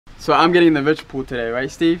So I'm getting the rich pool today,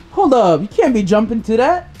 right, Steve? Hold up, you can't be jumping to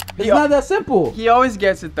that. It's not that simple. He always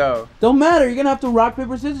gets it though. Don't matter, you're gonna have to rock,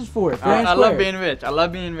 paper, scissors for it. I love being rich. I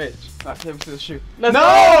love being rich. Rock, paper, scissors, shoot. Let's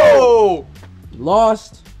go! go!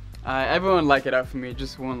 Lost. Everyone like it up for me.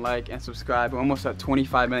 Just one like and subscribe. We're almost at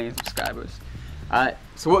 25 million subscribers. Alright,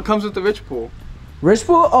 so what comes with the rich pool? Rich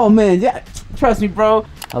pool? Oh man, yeah. Trust me, bro.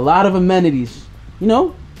 A lot of amenities. You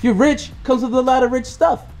know, if you're rich, comes with a lot of rich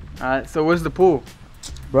stuff. Alright, so where's the pool?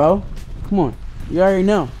 Bro, come on. You already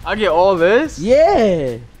know. I get all this?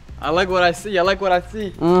 Yeah. I like what I see. I like what I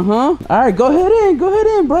see. Uh-huh. Alright, go ahead in. Go ahead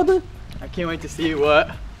in, brother. I can't wait to see what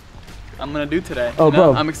I'm gonna do today. Oh,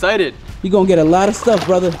 bro. I'm excited. You're gonna get a lot of stuff,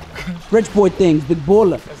 brother. Rich boy things, big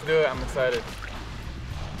baller. Let's do it. I'm excited.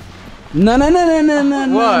 No,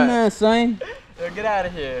 son. Yo, get out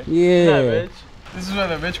of here. Yeah. Not rich. This is where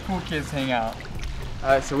the rich pool kids hang out.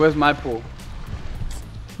 Alright, so where's my pool?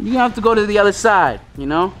 You have to go to the other side, you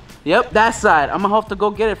know? Yep, that side. I'm gonna have to go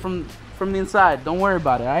get it from the inside. Don't worry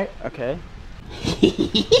about it, alright? Okay.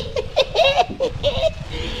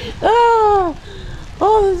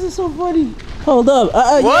 Oh, this is so funny. Hold up.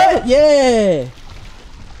 What? Yeah.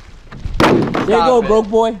 There you go, broke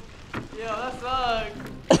boy. Yo, that sucks.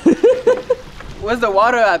 Where's the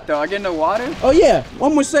water at though? I get no water? Oh yeah.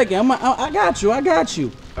 One more second. I got you.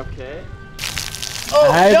 Okay. Oh,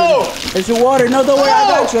 right, yo! It's your water. No, don't worry.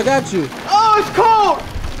 I got you. Oh, it's cold!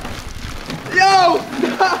 Yo!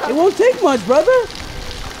 It won't take much, brother.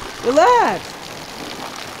 Relax.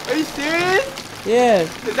 Are you serious? Yeah.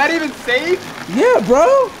 Is that even safe? Yeah,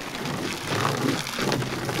 bro.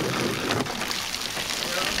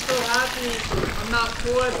 I'm so happy I'm not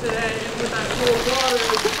poor today with that cold water.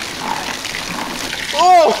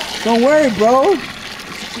 Oh! Don't worry, bro.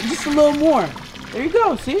 Just a little more. There you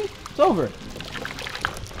go. See? It's over.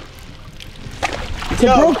 It's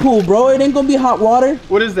a broke pool, bro. It ain't gonna be hot water.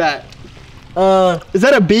 What is that? Is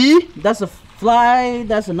that a bee? That's a fly.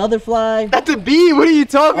 That's another fly. That's a bee. What are you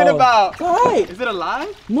talking about? It's all right. Is it alive?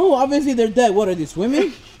 No, obviously they're dead. What are they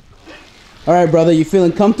swimming? All right, brother. You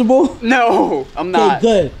feeling comfortable? No, I'm not. Okay,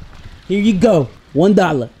 good. Here you go.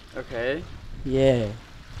 $1. Okay. Yeah.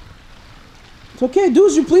 It's okay, do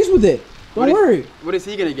as you please with it. Don't worry. What is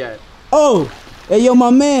he gonna get? Oh, hey, yo, my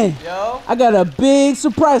man. Yo. I got a big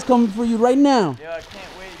surprise coming for you right now. Yo, I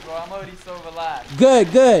can't wait, bro. I'm already so relaxed.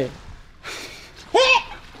 Good.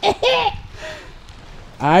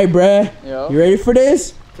 Alright, bruh. Yo. You ready for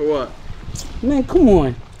this? For what? Man, come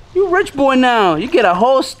on. You rich boy now. You get a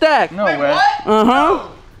whole stack. No way. What? Uh-huh.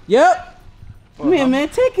 No. Yep. Well, man,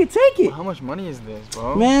 take it. Well, how much money is this,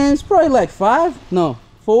 bro? Man, it's probably like 5. No,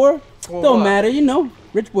 4. Well, Don't what? matter, you know.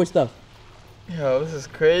 Rich boy stuff. Yo, this is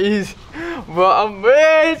crazy. Bro, I'm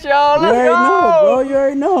rich, y'all. Let's You already go. know, bro. You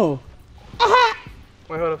already know.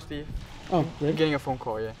 Wait, hold up, Steve. Oh, I'm getting a phone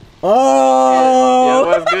call, yeah. Oh.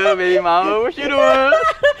 Yeah, what's good, baby mama? What you doing?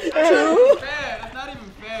 True. That's not even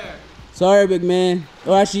fair. Sorry, big man.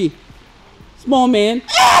 Oh, actually, small man.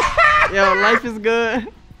 Yo, life is good.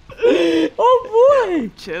 Oh boy.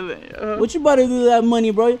 Chilling, yo. What you about to do with that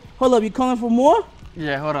money, bro? Hold up, you calling for more?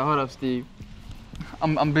 Yeah, hold up, Steve.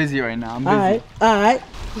 I'm busy right now. I'm busy. All right.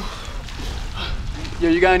 Yo,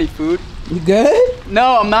 you got any food? You good?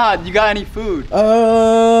 No, I'm not. You got any food?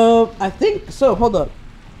 I think so. Hold up.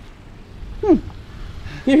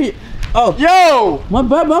 Here. Oh. Yo! My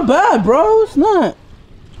bad, bro. It's not.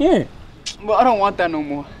 Here. Well, I don't want that no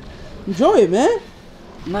more. Enjoy it, man.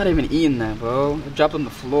 I'm not even eating that, bro. It dropped on the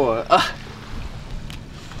floor. All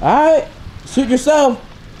right. Suit yourself.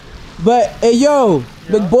 But, hey, yo,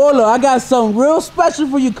 Big Baller, I got something real special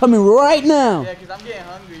for you coming right now. Yeah, because I'm getting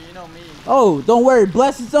hungry. You know me. Oh, don't worry.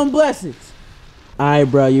 Blessings on blessings. All right,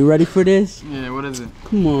 bro. You ready for this? Yeah, what is it?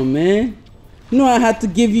 Come on, man. You know I had to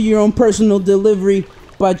give you your own personal delivery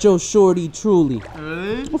by Joe Shorty Truly.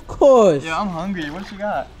 Really? Of course. Yeah, I'm hungry. What you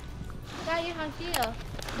got? Got your tortilla.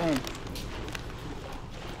 Thanks.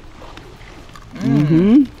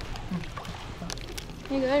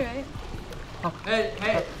 You good, right? Oh, hey,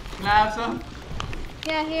 can I have some?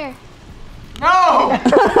 Yeah, here. No!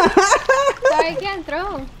 Sorry, I can't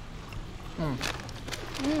throw.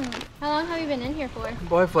 How long have you been in here for?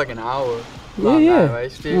 Boy, for like an hour. Yeah. Time,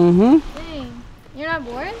 right, Steve? Dang. You're not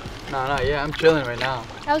bored? No, yeah, I'm chilling right now.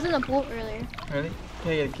 I was in the pool earlier. Really?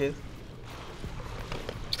 Can I get a kiss?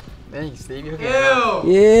 Thanks, Steve. Ew!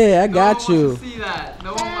 Yeah, I got you. No one wants to see that.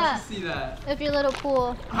 No one wants to see that. If your little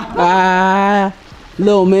pool.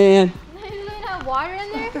 Little man. You didn't have water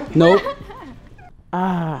in there? Nope.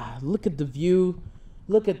 Look at the view.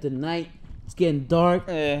 Look at the night. It's getting dark.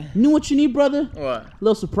 Yeah. You know what you need, brother? What?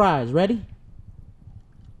 Little surprise. Ready?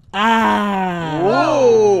 Ah.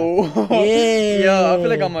 Whoa. Yeah. Yo, I feel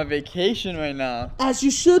like I'm on vacation right now. As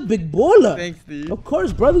you should, big baller. Thanks, Steve. Of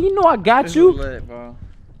course, brother. You know I got This you. is lit, bro.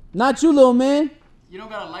 Not you, little man. You don't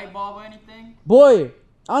got a light bulb or anything? Boy,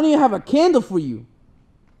 I don't even have a candle for you.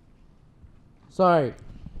 Sorry.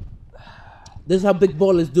 This is how big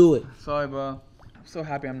ballers do it. Sorry, bro. I'm so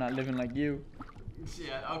happy I'm not living like you.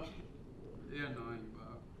 Yeah, okay. You're annoying,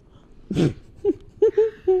 bro.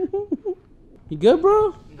 You good,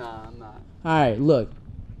 bro? Nah, I'm not. Alright, look.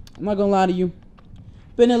 I'm not gonna lie to you.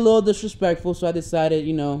 Been a little disrespectful, so I decided,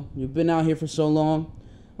 you know, you've been out here for so long.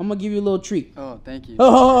 I'm gonna give you a little treat. Oh, thank you.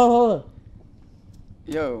 Oh.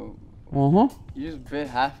 Yo, Uh-huh. you just bit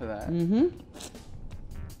half of that. Mm-hmm.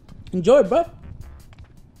 Enjoy it, bro.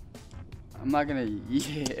 I'm not gonna eat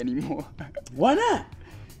it anymore. Why not?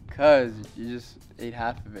 Cause you just ate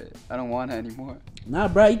half of it. I don't want it anymore. Nah,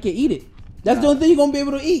 bro, you can eat it. That's the only thing you're gonna be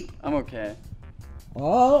able to eat. I'm okay.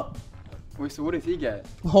 Oh. Wait, so what does he get?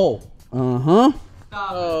 Oh. Uh-huh.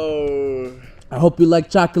 Oh. I hope you like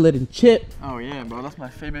chocolate and chip. Oh yeah, bro. That's my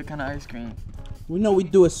favorite kind of ice cream. We know we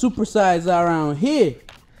do a supersize around here.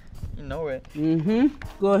 You know it. Mm-hmm.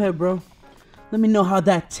 Go ahead, bro. Let me know how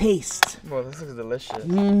that tastes. Bro, this looks delicious.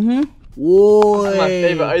 Mm-hmm. Whoa. This is my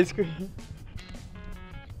favorite ice cream.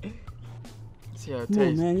 See how it Come on,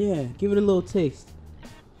 tastes. man. Yeah. Give it a little taste.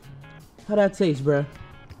 How that taste, bro?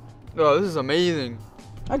 Oh, this is amazing.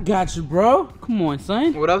 I got you, bro. Come on,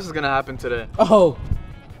 son. What else is gonna happen today? Oh.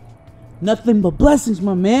 Nothing but blessings,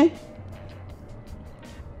 my man.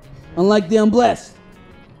 Unlike the unblessed.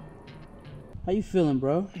 How you feeling,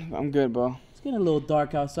 bro? I'm good, bro. It's getting a little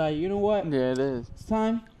dark outside. You know what? Yeah, it is. It's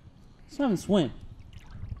time. It's time to swim.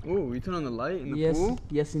 Ooh, you turn on the light in the Yes. pool?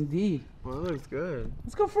 Yes, indeed. Well, that looks good.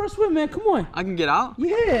 Let's go for a swim, man. Come on. I can get out?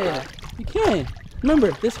 Yeah. You can.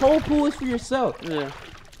 Remember, this whole pool is for yourself. Yeah.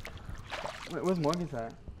 Wait, where's Morgan's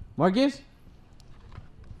at? Marcus?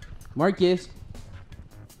 Marcus?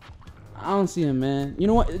 I don't see him, man. You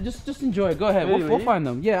know what? Just enjoy it. Go ahead. Did he We'll leave? find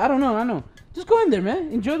them. Yeah, I don't know. Just go in there,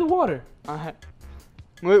 man. Enjoy the water.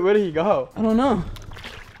 Where did he go? I don't know.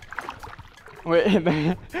 Wait,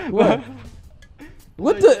 What?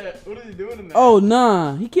 What Like, the? yeah, what is he doing in there? Oh,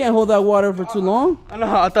 nah. He can't hold that water for too long. I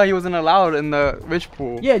know. I thought he wasn't allowed in the rich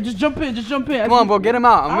pool. Yeah, just jump in. Just jump in. Come on, bro. Get him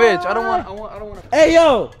out. I'm rich. I don't want. Hey,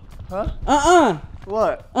 yo. Huh?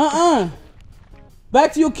 What?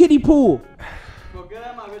 Back to your kiddie pool. Bro, get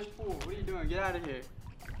out of my rich pool. What are you doing? Get out of here.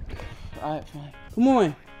 Alright, fine. Come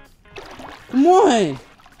on. Come on.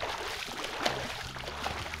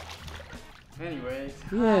 Anyways.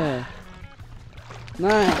 Yeah.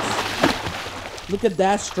 Nice. Look at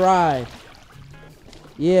that stride.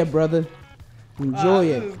 Yeah, brother. Enjoy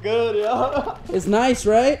This it. is good, yo. It's nice,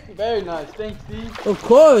 right? Very nice. Thanks, Steve. Of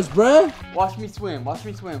course, bruh. Watch me swim. Watch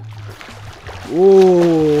me swim.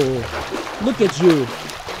 Ooh. Look at you.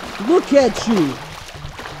 Look at you.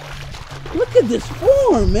 Look at this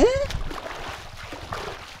form, man.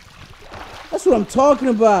 That's what I'm talking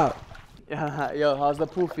about. Yeah, yo, how's the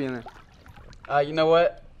pool feeling? You know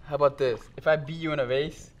what? How about this? If I beat you in a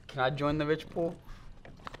race, can I join the rich pool?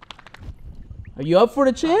 Are you up for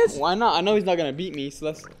the chance? Why not? I know he's not gonna beat me,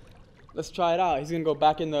 so let's try it out. He's gonna go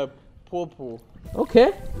back in the pool.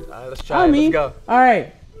 Okay. Let's try it. Let's go. All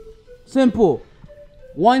right. Simple.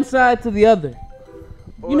 One side to the other.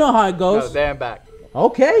 You know how it No, goes. there and back.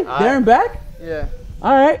 Okay. All There and back. Yeah.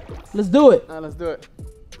 All right. Let's do it. Let's do it.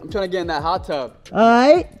 I'm trying to get in that hot tub. All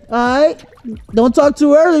right. Don't talk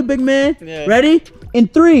too early, big man. Yeah. Ready? In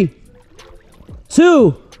 3,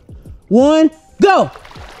 2, 1, go.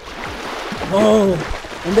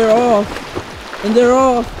 Oh, and they're off. And they're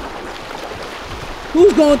off.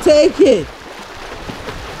 Who's gonna take it?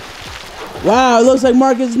 Wow, it looks like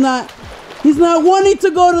Marcus he's not wanting to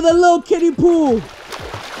go to the little kiddie pool.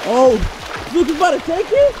 Oh, Luke is about to take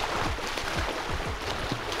it?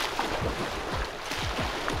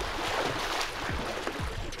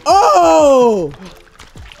 Oh!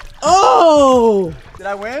 Oh! Did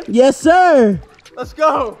I win? Yes, sir. Let's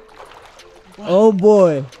go. Oh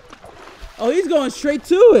boy. Oh, he's going straight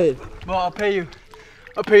to it. Well, I'll pay you.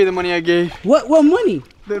 I'll pay you the money I gave. What money?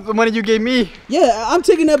 The money you gave me. Yeah, I'm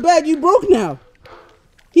taking that back. You broke now.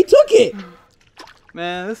 He took it.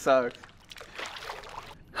 Man, this sucks.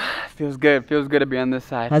 Feels good. Feels good to be on this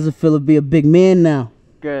side. How's it feel to be a big man now?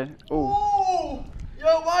 Good. Oh.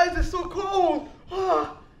 Yo, why is it so cold?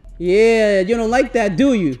 Yeah, you don't like that,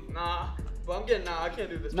 do you? Nah, but I can't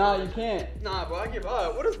do this. Nah, you can't. Nah, bro, I give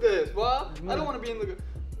up. What is this, bro? I don't want to be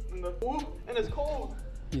in the pool, and it's cold.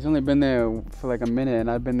 He's only been there for like a minute, and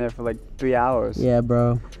I've been there for like 3 hours. Yeah,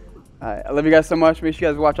 bro. Alright, I love you guys so much. Make sure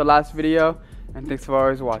you guys watch our last video, and thanks for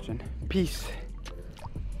always watching. Peace.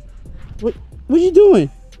 What you doing?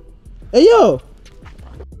 Hey, yo.